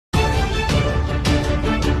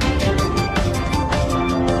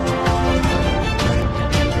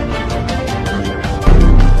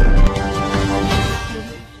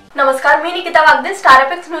नमस्कार, मी Nikita Wagde. Star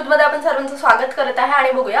apex news मध्ये आपण सर्वांचं स्वागत करत आहे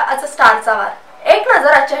आणि बघूया आजचा स्टारचा वार. एक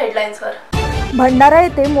नजर आजच्या हेडलाईन्सवर. भंडारा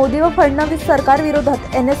येथे मोदी व फडणवीस सरकार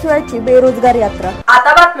विरोधात एनएसयची बेरोजगार यात्रा.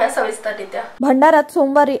 आता बातम्या सविस्तररित्या. भंडाऱ्यात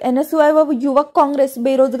सोमवारी एनएसय व युवक काँग्रेस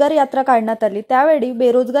बेरोजगार यात्रा काढण्यात आली. त्यावेळी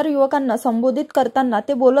बेरोजगार युवकांना संबोधित करताना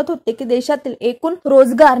ते बोलत होते की देशातील एकूण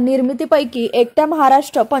रोजगार निर्मितीपैकी एकट्या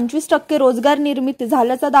महाराष्ट्र 25% रोजगार निर्मिती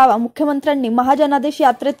झाल्याचा दावा मुख्यमंत्र्यांनी महाजनादेश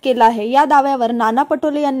यात्रेत केला आहे. या दाव्यावर नाना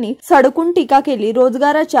पटोले यांनी सडकून टीका केली.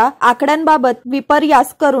 रोजगाराच्या आकड्यांबाबत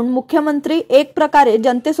विपर्यास करून मुख्यमंत्री एक प्रकारे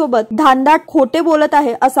जनतेसोबत धांदाट खोटे बोलत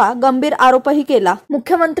आहे असा गंभीर आरोपही केला.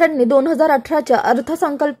 मुख्यमंत्र्यांनी 2018च्या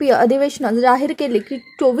अर्थसंकल्पीय अधिवेशनात जाहीर केले की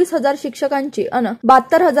 24,000 शिक्षकांची अन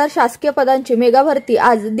 72,000 शासकीय पदांची मेगा भरती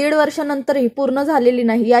आज 1.5 वर्षानंतरही पूर्ण झालेली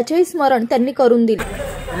नाही, याचेही स्मरण त्यांनी करून दिले.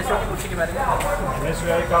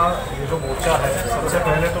 एनएसय का ये जो मोर्चा है, सबसे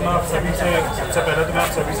पहले तो मैं आप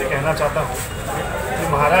सभी से कहना चाहता हूँ कि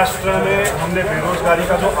महाराष्ट्र में हमने बेरोजगारी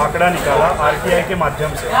का जो आंकड़ा निकाला आरटीआई के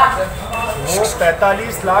माध्यम से, वो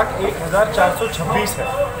 45,01,426 है,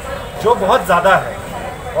 जो बहुत ज़्यादा है.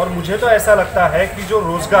 और मुझे तो ऐसा लगता है कि जो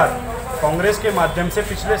रोज़गार कांग्रेस के माध्यम से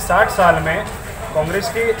पिछले 60 साल में कांग्रेस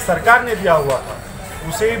की सरकार ने दिया हुआ था,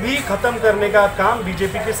 उसे भी ख़त्म करने का काम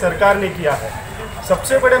बीजेपी की सरकार ने किया है.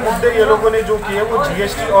 सबसे बड़े मुद्दे ये लोगों ने जो किए वो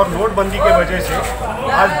जीएसटी और नोटबंदी के वजह से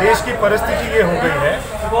आज देश की परिस्थिति ये हो गई है.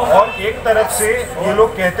 और एक तरफ से ये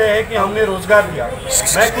लोग कहते हैं कि हमने रोज़गार दिया.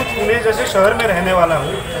 मैं खुद पुणे जैसे शहर में रहने वाला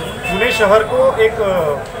हूँ. पुणे शहर को एक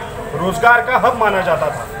रोज़गार का हब माना जाता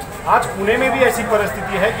था. आज पुणे में भी ऐसी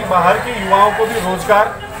परिस्थिति है कि बाहर के युवाओं को भी रोज़गार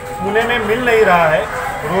पुणे में मिल नहीं रहा है.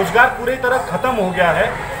 रोज़गार पूरी तरह ख़त्म हो गया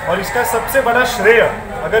है. और इसका सबसे बड़ा श्रेय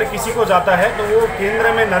अगर किसी को जाता है तो वो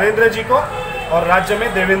केंद्र में नरेंद्र जी को और राज्य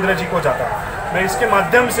में देवेंद्र जी को जाता है. मैं इसके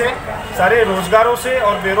माध्यम से सारे रोजगारों से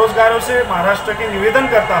और बेरोजगारों से महाराष्ट्र के निवेदन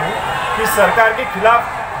करता हूँ कि सरकार के खिलाफ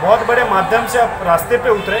बहुत बड़े माध्यम से अब रास्ते पे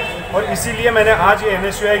उतरे. और इसीलिए मैंने आज ये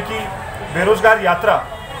एनएसय की बेरोजगार यात्रा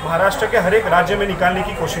महाराष्ट्र के हर एक राज्य में निकालने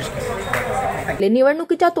की कोशिश की.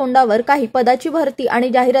 निवडणुकीच्या तोंडावर काही पदाची भरती आणि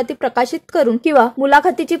जाहिराती प्रकाशित करून किंवा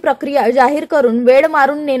मुलाखतीची प्रक्रिया जाहीर करून वेळ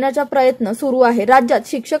मारून नेण्याचा प्रयत्न सुरू आहे. राज्यात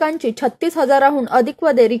शिक्षकांची 36,000हून अधिक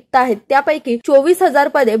पदे रिक्त आहेत. त्यापैकी 24,000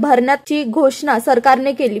 पदे भरण्याची घोषणा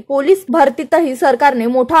सरकारने केली. पोलीस भरतीतही सरकारने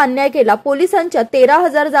मोठा अन्याय केला. पोलिसांच्या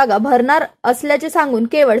 13,000 जागा भरणार असल्याचे सांगून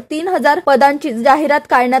केवळ 3,000 पदांची जाहिरात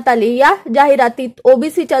काढण्यात आली. या जाहिरातीत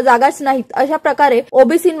ओबीसीच्या जागाच नाहीत. अशा प्रकारे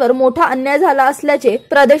ओबीसींवर मोठा अन्याय झाला असल्याचे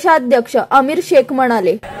प्रदेशाध्यक्ष आमिर शेख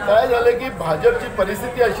म्हणाले. काय झालं की भाजपची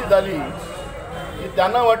परिस्थिती अशी झाली की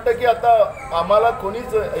त्यांना वाटतं की आता आम्हाला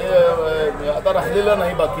कोणीच आता राहिलेलं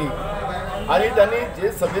नाही बाकी. आणि त्यांनी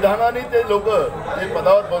जे संविधानाने ते लोक जे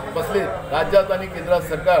पदावर बसले राज्यात आणि केंद्रात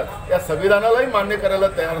सरकार, त्या संविधानालाही मान्य करायला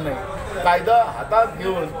तयार नाही. कायदा हातात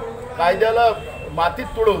घेऊन कायद्याला मातीत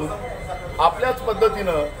तुडवून आपल्याच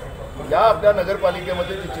पद्धतीनं या आपल्या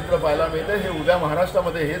नगरपालिकेमध्ये जे चित्र पाहायला मिळतं हे उद्या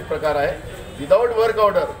महाराष्ट्रामध्ये हेच प्रकार आहे. विदाऊट वर्क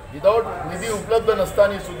ऑर्डर, विदाऊट निधी उपलब्ध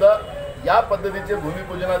नसताना सुद्धा या पद्धतीचे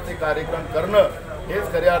भूमिपूजनाचे कार्यक्रम करणं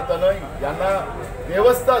हेच खऱ्या अर्थानं यांना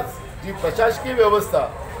व्यवस्थाच, जी प्रशासकीय व्यवस्था,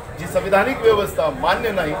 जी संविधानिक व्यवस्था मान्य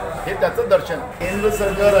नाही, हे त्याचं दर्शन. केंद्र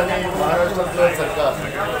सरकार आणि महाराष्ट्रातलं सरकार,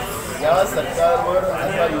 या सरकारवर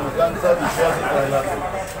आता युवकांचा विश्वास राहिला नाही.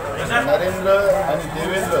 नरेंद्र आणि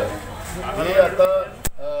देवेंद्र हे आता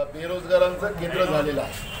बेरोजगारांचं केंद्र झालेलं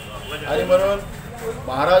आहे. आणि म्हणून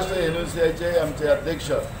महाराष्ट्र एनएसयचे आमचे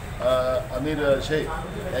अध्यक्ष आमिर शेख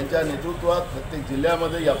यांच्या नेतृत्वात प्रत्येक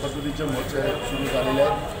जिल्ह्यामध्ये या पद्धतीचे मोर्चे सुरू झालेले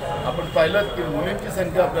आहेत. आपण पाहिलं की मुलींची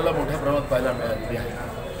संख्या आपल्याला मोठ्या प्रमाणात पाहायला मिळाली आहे.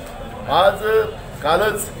 आज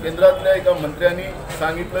कालच केंद्रातल्या एका मंत्र्यांनी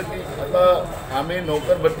सांगितलं की आता आम्ही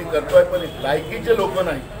नोकर भरती करतोय, पण लायकीचे लोक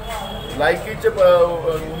नाही, लायकीचे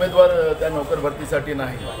उमेदवार त्या नोकर भरतीसाठी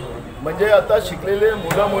नाही. म्हणजे आता शिकलेले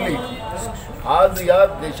मुलं मुली आज या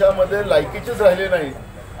देशामध्ये लायकीचेच राहिले नाही.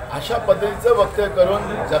 अशा पद्धतीचं वक्तव्य करून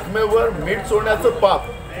जखमेवर मीठ सोडण्याचं पाप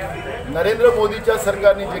नरेंद्र मोदीच्या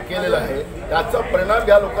सरकारने जे केलेलं आहे त्याचा परिणाम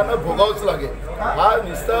या लोकांना भोगावंच लागेल. हा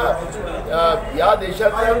नुसता या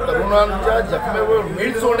देशातल्या तरुणांच्या जखमेवर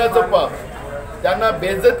मीठ सोडण्याचं पाप, त्यांना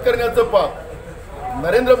बेइज्जत करण्याचं पाप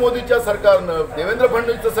नरेंद्र मोदीच्या सरकारनं, देवेंद्र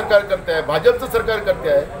फडणवीसचं सरकार करते आहे, भाजपचं सरकार करते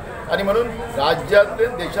आहे. आणि म्हणून राज्यातले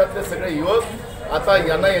देशातले सगळे युवक आता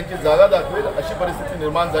यांना यांची जागा दाखवेल अशी परिस्थिती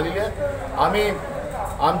निर्माण झालेली आहे. आम्ही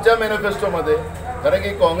आमच्या मॅनिफेस्टोमध्ये, कारण की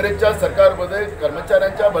काँग्रेसच्या सरकारमध्ये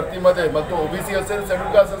कर्मचाऱ्यांच्या भरतीमध्ये, मग तो ओबीसी असेल,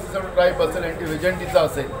 शेड्यूल कास्ट असेल, शेड्यूल ट्राईब असेल, एंटी व्हिजंटीचा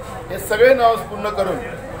असेल, हे सगळे नाव पूर्ण करून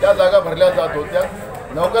त्या जागा भरल्या जात होत्या.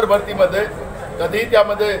 नोकर भरतीमध्ये कधीही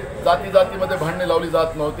त्यामध्ये जातीमध्ये भांडणे लावली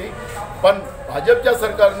जात नव्हती. पण भाजपच्या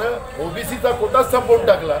सरकारनं ओबीसीचा कोटाच संपवून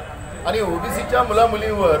टाकला आणि ओबीसीच्या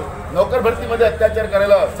मुलामुलींवर नोकर भरतीमध्ये अत्याचार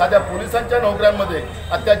करायला, साध्या पोलिसांच्या नोकऱ्यांमध्ये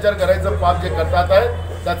अत्याचार करायचं पाप जे करतात आहे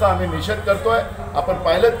त्याचा आम्ही निषेध करतोय। आपण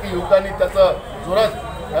पाहिलं की युवकांनी त्याचा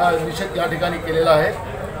जोरात निषेध या ठिकाणी केलेला आहे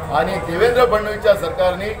आणि देवेंद्र फडणवीसच्या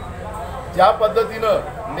सरकारने ज्या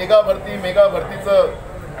पद्धतीनं मेगा भरतीचं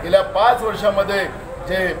गेल्या 5 वर्षामध्ये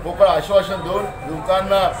जे पोकळ आश्वासन देऊन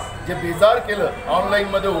युवकांना जे बेजार केलं,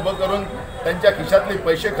 ऑनलाईनमध्ये उभं करून त्यांच्या खिशातले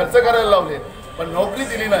पैसे खर्च करायला लावले पण नोकरी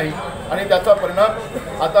दिली नाही आणि त्याचा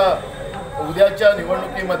परिणाम आता उद्याच्या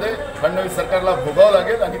निवडणुकीमध्ये फडणवीस सरकारला भोगावं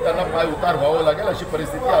लागेल आणि त्यांना पाय उतार व्हावं लागेल अशी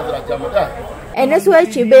परिस्थिती आज राज्यामध्ये आहे।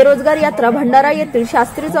 एनएसयची बेरोजगार यात्रा भंडारा येथील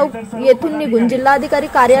शास्त्री चौक येथून निघून जिल्हाधिकारी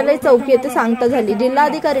कार्यालय चौक येथे सांगता झाली।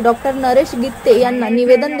 जिल्हाधिकारी डॉ. नरेश गित्ते यांना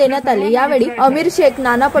निवेदन देण्यात आले। यावेळी अमीर शेख,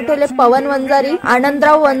 नाना पटोले, पवन वंजारी,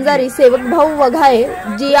 आनंदराव वंजारी, सेवकभाऊ वघाये,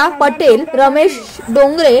 जिया पटेल, रमेश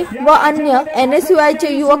डोंगरे व अन्य एनएसयूआयचे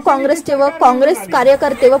युवक काँग्रेसचे व काँग्रेस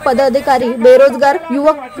कार्यकर्ते व पदाधिकारी, बेरोजगार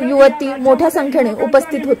युवक युवती मोठ्या संख्येने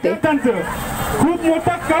उपस्थित होते। खूप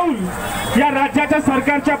मोठा कौल या राज्याच्या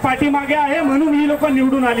सरकारच्या पाठीमागे आहे म्हणून ही लोक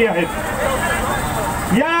निवडून आली आहेत।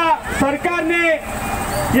 या सरकारने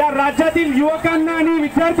या राज्यातील युवकांना आणि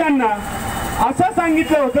विद्यार्थ्यांना असं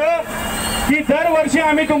सांगितलं होतं की दरवर्षी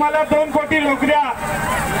आम्ही तुम्हाला 2 कोटी नोकऱ्या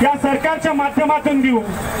या सरकारच्या माध्यमातून देऊ।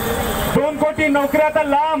 2 कोटी नोकऱ्या तर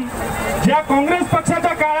लांब, ज्या काँग्रेस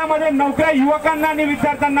पक्षाच्या काळामध्ये नोकऱ्या युवकांना आणि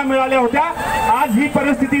विद्यार्थ्यांना मिळाल्या होत्या, आज ही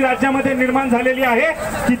परिस्थिती राज्यामध्ये निर्माण झालेली आहे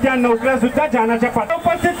की त्या नोकऱ्या सुद्धा जाण्याच्या पातळीवर।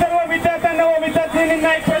 उपस्थित सर्व विद्यार्थ्यांना व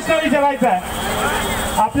विद्यार्थिनींना एक प्रश्न विचारायचा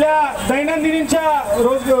आहे। आपल्या दैनंदिनीच्या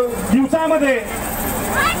दिवसामध्ये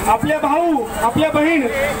आपले भाऊ, आपल्या बहीण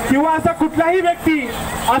किंवा असा कुठलाही व्यक्ती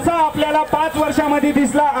असा आपल्याला 5 वर्षामध्ये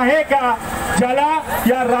दिसला आहे का ज्याला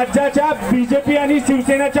या राज्याच्या बीजेपी आणि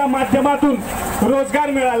शिवसेनेच्या माध्यमातून रोजगार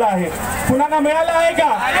मिळाला आहे? कुणाला मिळाला आहे का?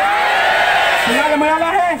 कुणाला मिळाला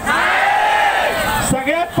आहे?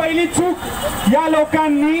 सगळ्यात पहिली चूक या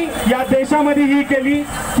लोकांनी या देशामध्ये ही केली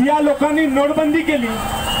की या लोकांनी नोटबंदी केली।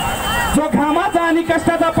 जो घामाचा आणि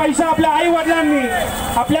कष्टाचा पैसा आपल्या आई वडिलांनी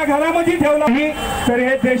आपल्या घरामध्ये ठेवला नाही, तर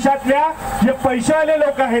हे देशातल्या जे पैशावाले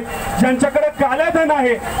लोक आहेत, ज्यांच्याकडे काळं धन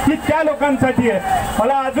आहे, की त्या लोकांसाठी आहे।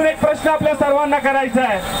 मला अजून एक प्रश्न आपल्या सर्वांना करायचा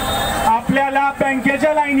आहे। आपल्याला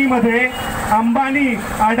बँकेच्या लाईनीमध्ये अंबानी,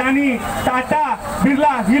 अडानी, टाटा,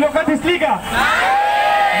 बिर्ला ही लोक दिसली का?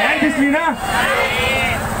 नाही दिसली ना।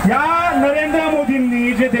 या नरेंद्र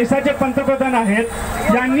मोदींनी जे देशाचे पंतप्रधान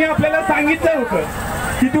आहेत यांनी आपल्याला सांगितलं होतं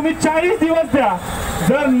की तुम्ही 40 दिवस द्या,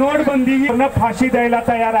 जर नोटबंदी फाशी द्यायला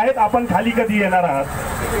तयार आहेत, आपण खाली कधी येणार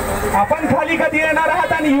आहात? आपण खाली कधी येणार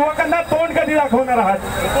आहात आणि युवकांना तोंड कधी दाखवणार आहात?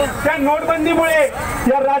 त्या नोटबंदीमुळे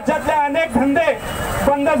या राज्यातले अनेक धंदे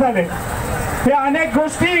बंद झाले, हे अनेक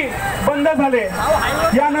गोष्टी बंद झाले।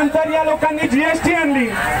 यानंतर या लोकांनी जीएसटी आणली।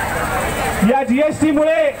 या जीएसटी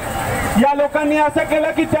मुळे या लोकांनी असं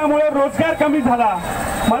केलं की त्यामुळे रोजगार कमी झाला।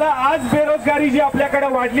 मला आज बेरोजगारी जी आपल्याकडे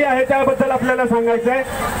वाढली आहे त्याबद्दल आपल्याला सांगायचं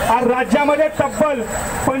आहे। आज राज्यामध्ये तब्बल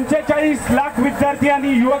 45 लाख विद्यार्थी आणि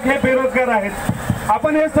युवक हे बेरोजगार आहेत।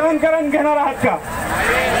 आपण हे सहन करून घेणार आहात का?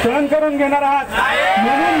 सहन करून घेणार आहात?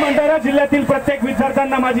 म्हणून भंडारा जिल्ह्यातील प्रत्येक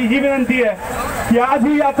विद्यार्थ्यांना माझी ही विनंती आहे की आज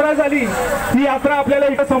ही यात्रा झाली, ही यात्रा आपल्याला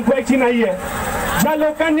इथं संपवायची नाहीये। ज्या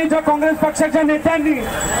लोकांनी, ज्या काँग्रेस पक्षाच्या नेत्यांनी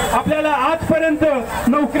आपल्याला आजपर्यंत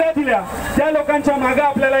नोकऱ्या दिल्या, त्या लोकांच्या मागे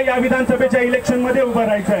आपल्याला या विधानसभेच्या इलेक्शन मध्ये उभं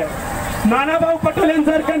राहायचं आहे। नानाभाऊ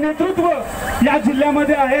पटोलेंसारखं नेतृत्व या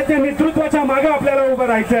जिल्ह्यामध्ये आहे, त्या नेतृत्वाच्या मागे आपल्याला उभं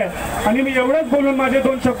राहायचं आहे। आणि मी एवढंच बोलून माझे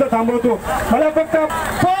 2 शब्द थांबवतो। मला फक्त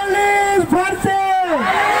पोलीस भरती,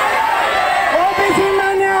 ओबीसी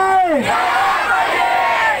न्याय।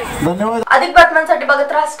 धन्यवाद। अधिक बातम्यांसाठी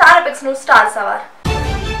बघत राहा स्टार अपेक्स न्यूज, स्टार सवार।